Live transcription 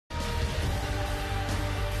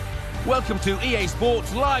Welcome to EA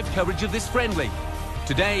Sports live coverage of this friendly.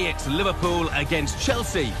 Today it's Liverpool against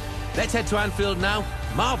Chelsea. Let's head to Anfield now.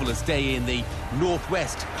 Marvellous day in the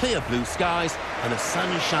northwest, clear blue skies and the sun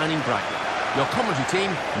shining brightly. Your commentary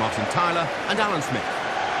team, Martin Tyler and Alan Smith.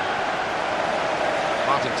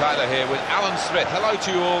 Martin Tyler here with Alan Smith. Hello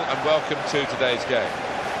to you all and welcome to today's game.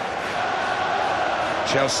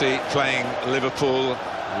 Chelsea playing Liverpool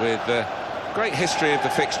with a great history of the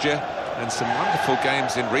fixture and some wonderful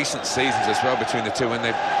games in recent seasons as well between the two when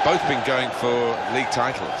they've both been going for league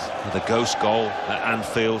titles. The ghost goal at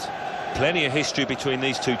Anfield. Plenty of history between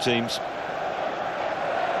these two teams.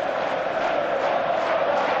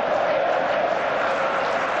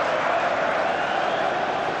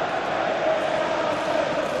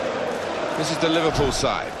 This is the Liverpool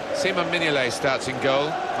side. Simon Mignolet starts in goal.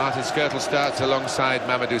 Martin Skrtel starts alongside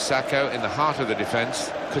Mamadou Sakho in the heart of the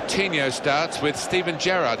defence. Coutinho starts with Steven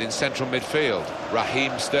Gerrard in central midfield.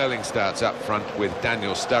 Raheem Sterling starts up front with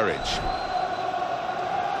Daniel Sturridge.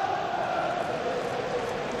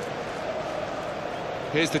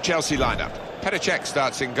 Here's the Chelsea lineup. Petr Cech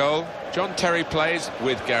starts in goal. John Terry plays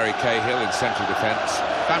with Gary Cahill in central defence.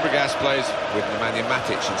 Fabregas plays with Nemanja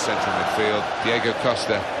Matic in central midfield. Diego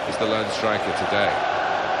Costa is the lone striker today.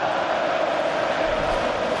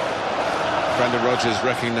 Brendan Rodgers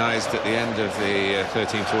recognised at the end of the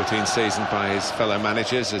 13-14 season by his fellow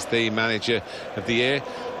managers as the manager of the year,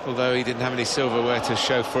 although he didn't have any silverware to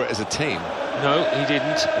show for it as a team. No, he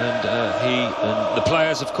didn't, and he and the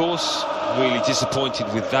players, of course, really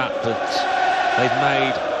disappointed with that, but they've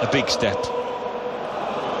made a big step.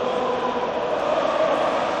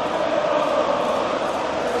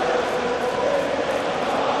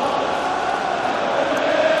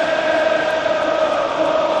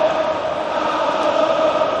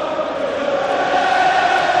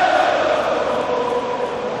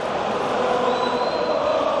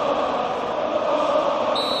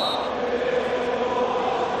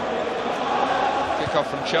 Off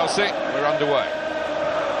from Chelsea, we're underway.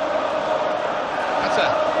 That's a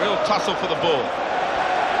real tussle for the ball.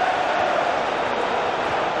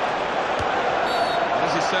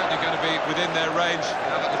 This is certainly going to be within their range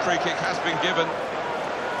now that the free kick has been given.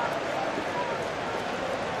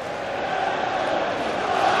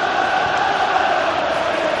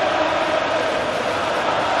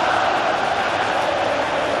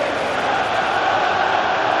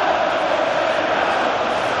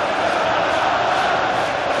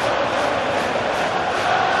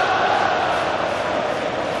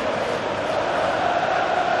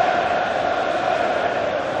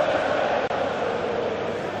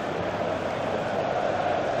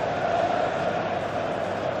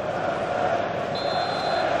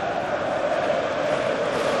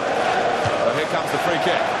 Comes the free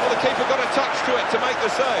kick. Well, the keeper got a touch to it to make the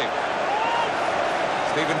save.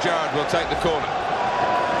 Steven Gerrard will take the corner.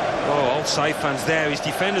 Oh, old side fans there. His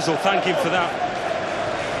defenders will thank him for that.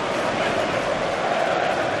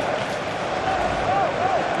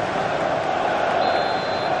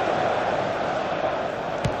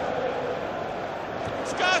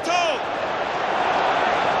 Skrtel!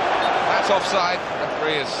 That's offside. The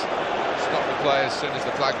referee has stopped the play as soon as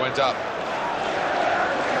the flag went up.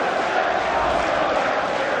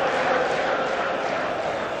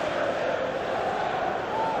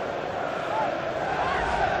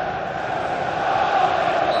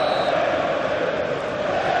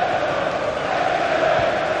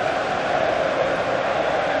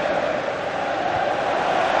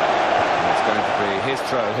 His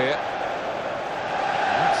throw here.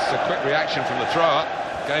 That's a quick reaction from the thrower.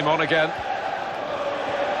 Game on again.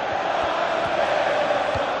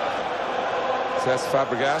 Says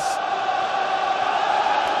Fabregas.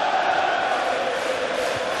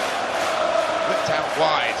 Flipped out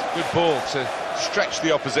wide. Good ball to stretch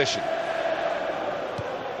the opposition.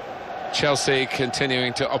 Chelsea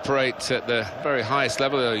continuing to operate at the very highest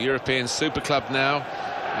level, a European super club now.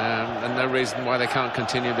 And no reason why they can't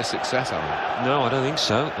continue the success, are there? No, I don't think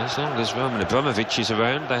so. As long as Roman Abramovich is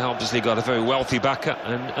around, they obviously got a very wealthy backer,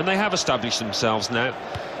 and they have established themselves now.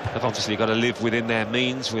 They've obviously got to live within their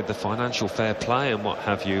means with the financial fair play and what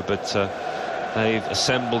have you, but they've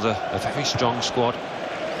assembled a very strong squad.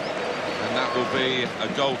 And that will be a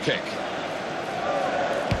goal kick.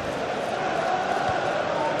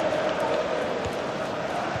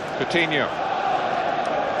 Coutinho.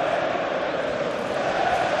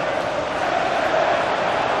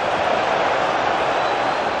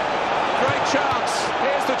 Chance,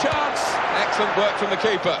 here's the chance. Excellent work from the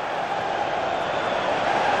keeper.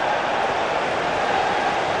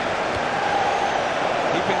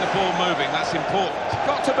 Keeping the ball moving, that's important.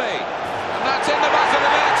 Got to be. And that's in the back of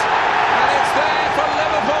the net. And it's there for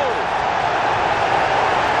Liverpool.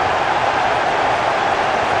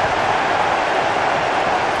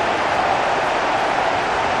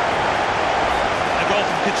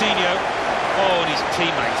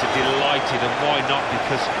 delighted, and why not?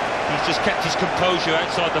 Because he's just kept his composure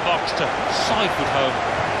outside the box to siphon home.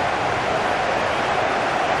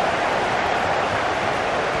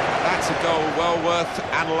 That's a goal well worth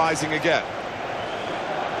analysing again.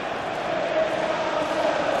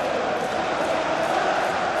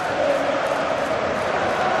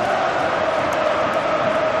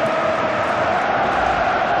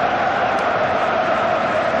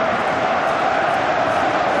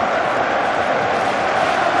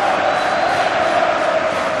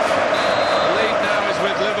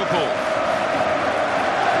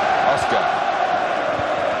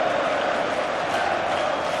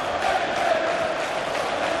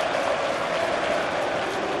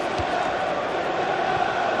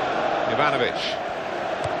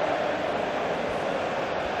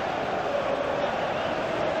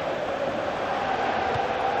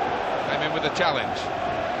 Came in with a challenge.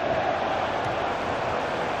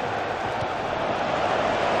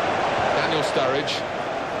 Daniel Sturridge.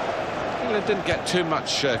 England didn't get too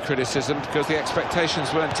much criticism because the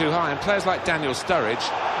expectations weren't too high, and players like Daniel Sturridge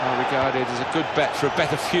are regarded as a good bet for a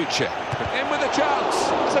better future. In with a chance.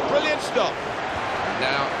 It's a brilliant stop.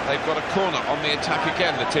 Now they've got a corner on the attack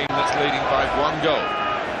again, the team that's leading by 1 goal.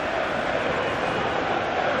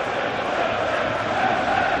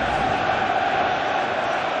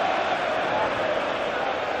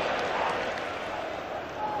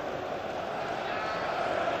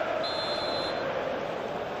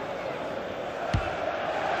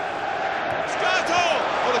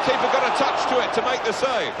 Well, the keeper got a touch to it to make the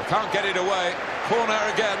save. They can't get it away. Corner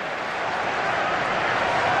again.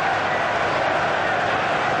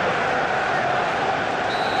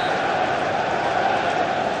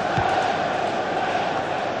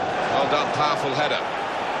 Well done, powerful header.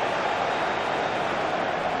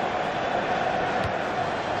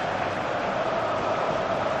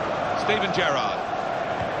 Steven Gerrard.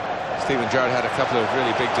 Steven Gerrard had a couple of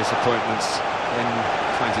really big disappointments in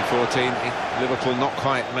 2014. Liverpool not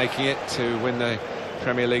quite making it to win the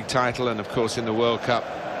Premier League title, and of course in the World Cup,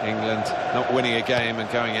 England not winning a game and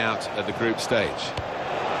going out at the group stage.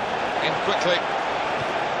 In quickly.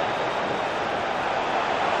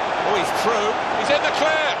 Oh, he's through. He's in the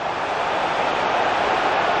clear.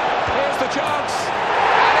 Here's the chance.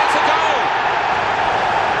 And it's a goal.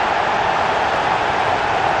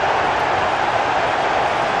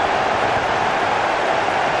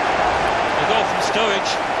 From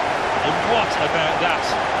Sturridge, and what about that?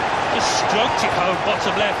 Just stroked it home,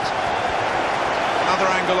 bottom left. Another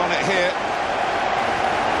angle on it here.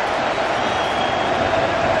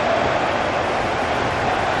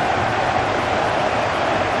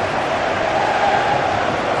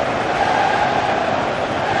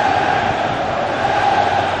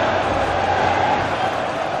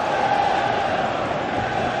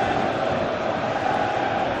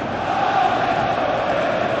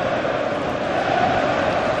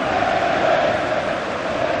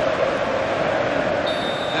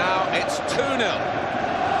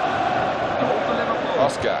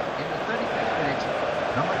 Oscar. In the 35th minute,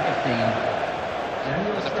 number 15.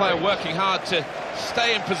 And the player working hard to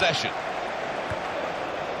stay in possession.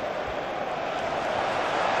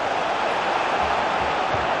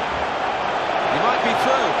 He might be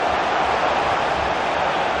through.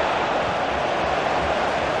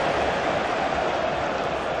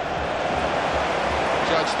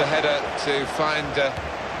 Judge the header to find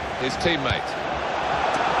his teammate.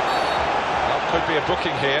 Well, could be a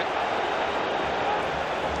booking here.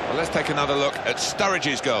 Well, let's take another look at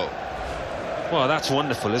Sturridge's goal. Well, that's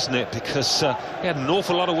wonderful, isn't it? Because he had an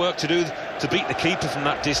awful lot of work to do to beat the keeper from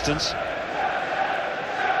that distance.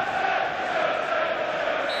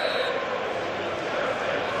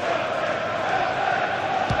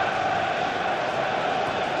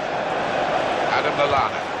 Adam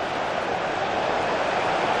Lallana.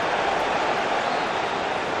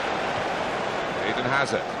 Eden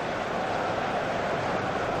Hazard.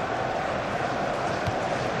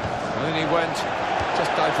 And then he went,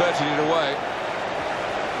 just diverted it away.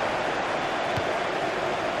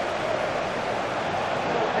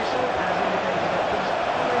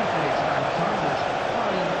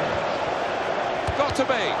 Got to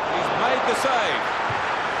be. He's made the save.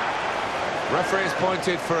 Referee has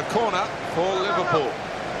pointed for a corner for Liverpool.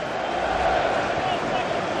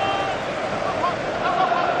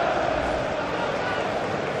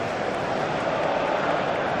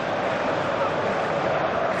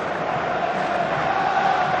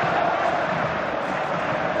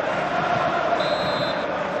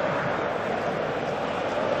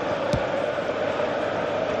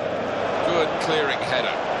 Good clearing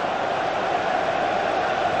header.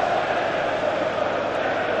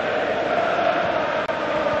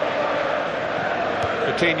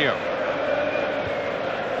 Coutinho.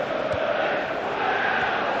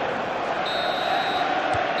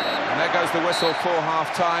 And there goes the whistle for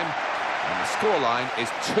half-time. And the scoreline is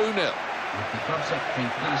 2-0.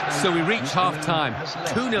 So we reach half-time.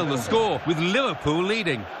 2-0 the score, with Liverpool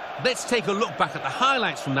leading. Let's take a look back at the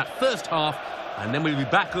highlights from that first half, and then we'll be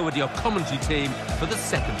back over to your commentary team for the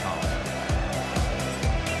second half.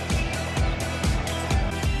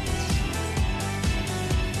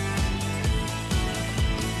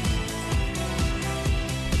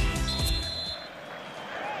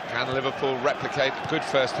 Can Liverpool replicate a good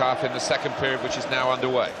first half in the second period, which is now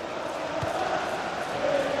underway?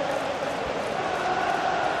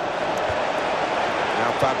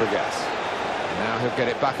 Now Fabregas. Now he'll get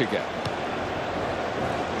it back again.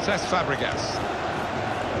 Cesc Fabregas.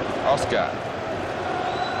 Oscar.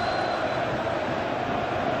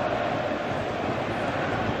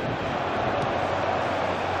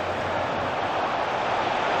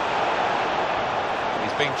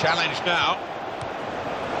 He's being challenged now.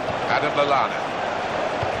 Adam Lallana.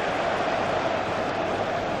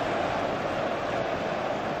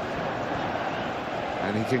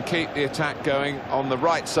 And he can keep the attack going on the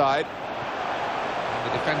right side. And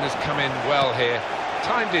the defenders come in well here.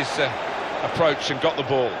 Timed his approach and got the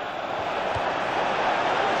ball.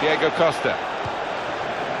 Diego Costa.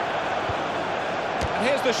 And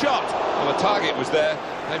here's the shot. Well, the target was there.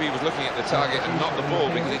 Maybe he was looking at the target and not the ball,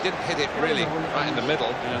 because he didn't hit it really right in the middle.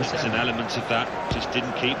 Yes, there's an element of that. Just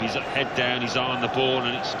didn't keep his head down, his eye on the ball,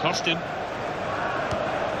 and it's cost him.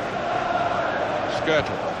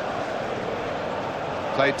 Skirtle.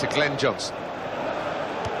 Played to Glenn Johnson.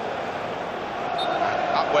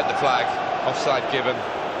 And up went the flag. Offside given.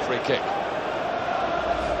 Free kick.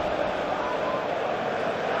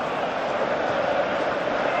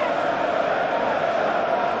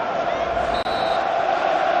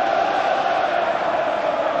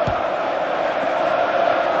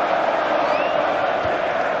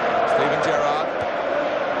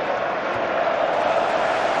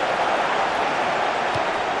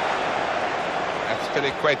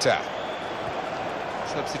 Queta.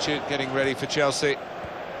 Substitute getting ready for Chelsea.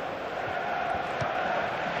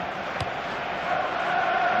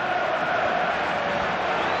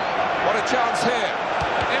 What a chance here.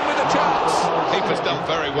 In with a chance. Keeper's done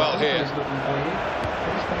very well here.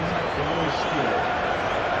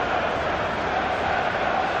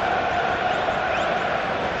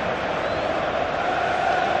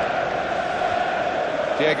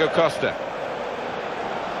 Diego Costa.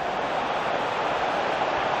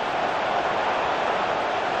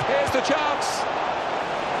 Here's the chance.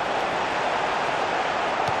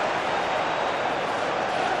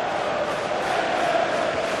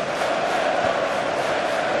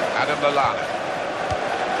 Adam Lallana.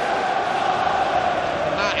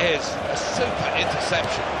 And that is a super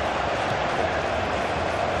interception.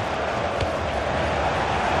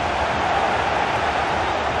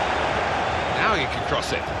 Now you can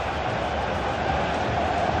cross it.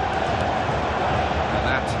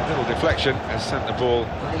 Little deflection has sent the ball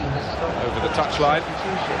over the touchline.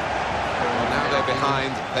 Well, now they're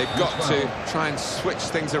behind. They've got to try and switch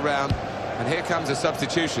things around. And here comes a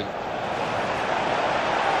substitution.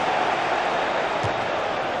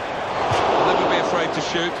 They'll never be afraid to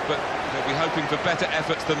shoot, but they'll be hoping for better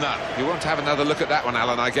efforts than that. You want to have another look at that one,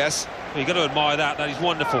 Alan, I guess. You've got to admire that. That is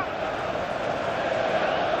wonderful.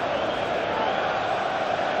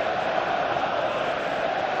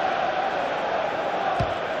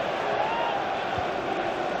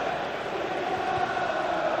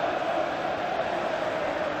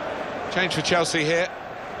 Change for Chelsea here.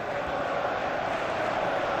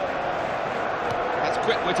 That's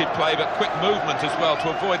quick-witted play, but quick movement as well to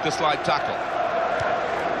avoid the slide tackle.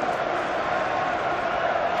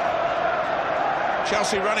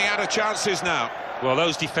 Chelsea running out of chances now. Well,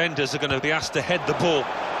 those defenders are going to be asked to head the ball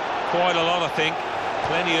quite a lot, I think.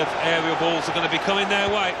 Plenty of aerial balls are going to be coming their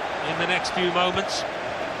way in the next few moments.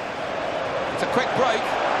 It's a quick break.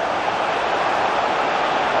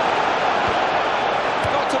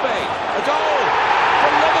 Got to be. A goal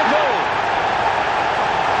from Liverpool.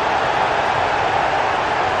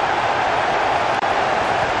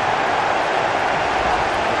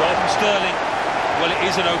 A goal from Sterling. Well, it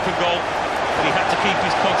is an open goal, but he had to keep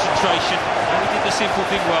his concentration, and he did the simple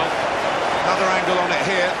thing well. Another angle on it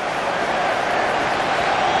here.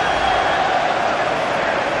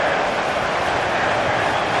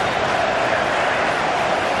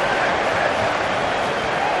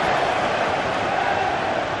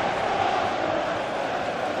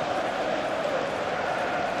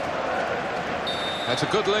 That's a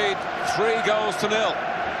good lead, 3-0.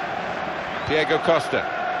 Diego Costa.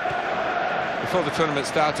 before the tournament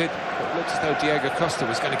started. It looked as though Diego Costa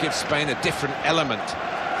was going to give Spain a different element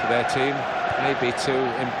to their team, maybe to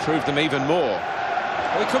improve them even more.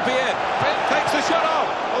 Well, it could be it. Takes the shot off.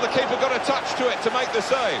 Well, the keeper got a touch to it to make the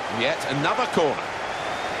save. Yet another corner.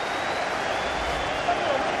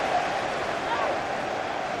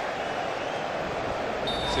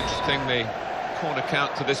 It's interesting, the corner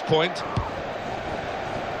count to this point.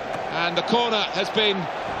 And the corner has been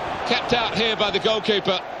kept out here by the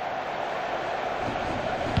goalkeeper.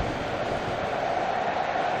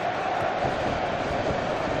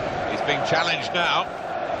 He's being challenged now.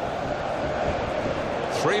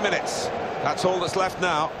 3 minutes. That's all that's left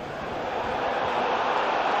now.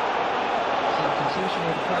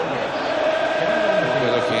 What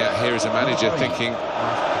we're looking at here is a manager thinking,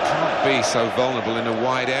 can't be so vulnerable in a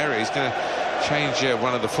wide area. He's going to change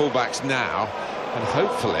one of the fullbacks now and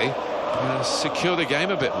hopefully secure the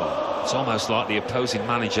game a bit more. It's almost like the opposing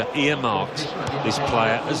manager earmarked this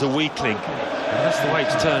player as a weakling, and that's the way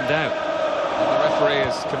it's turned out. And the referee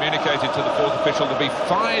has communicated to the fourth official to be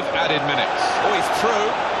 5 added minutes. Oh, he's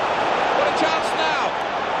through. What a chance now!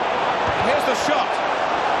 Here's the shot.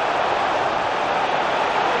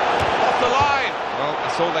 Off the line. Well,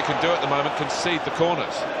 that's all they can do at the moment, concede the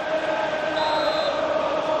corners.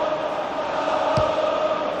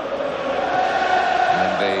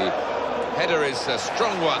 And the header is a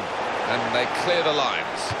strong one, and they clear the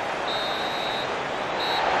lines.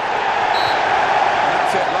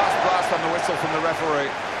 That's it, last blast on the whistle from the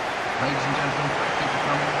referee. Ladies and gentlemen,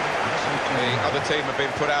 The other team have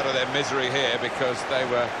been put out of their misery here because they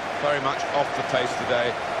were very much off the pace today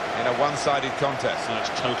in a one-sided contest. That's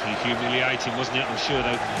totally humiliating, wasn't it? I'm sure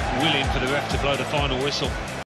they're willing for the ref to blow the final whistle.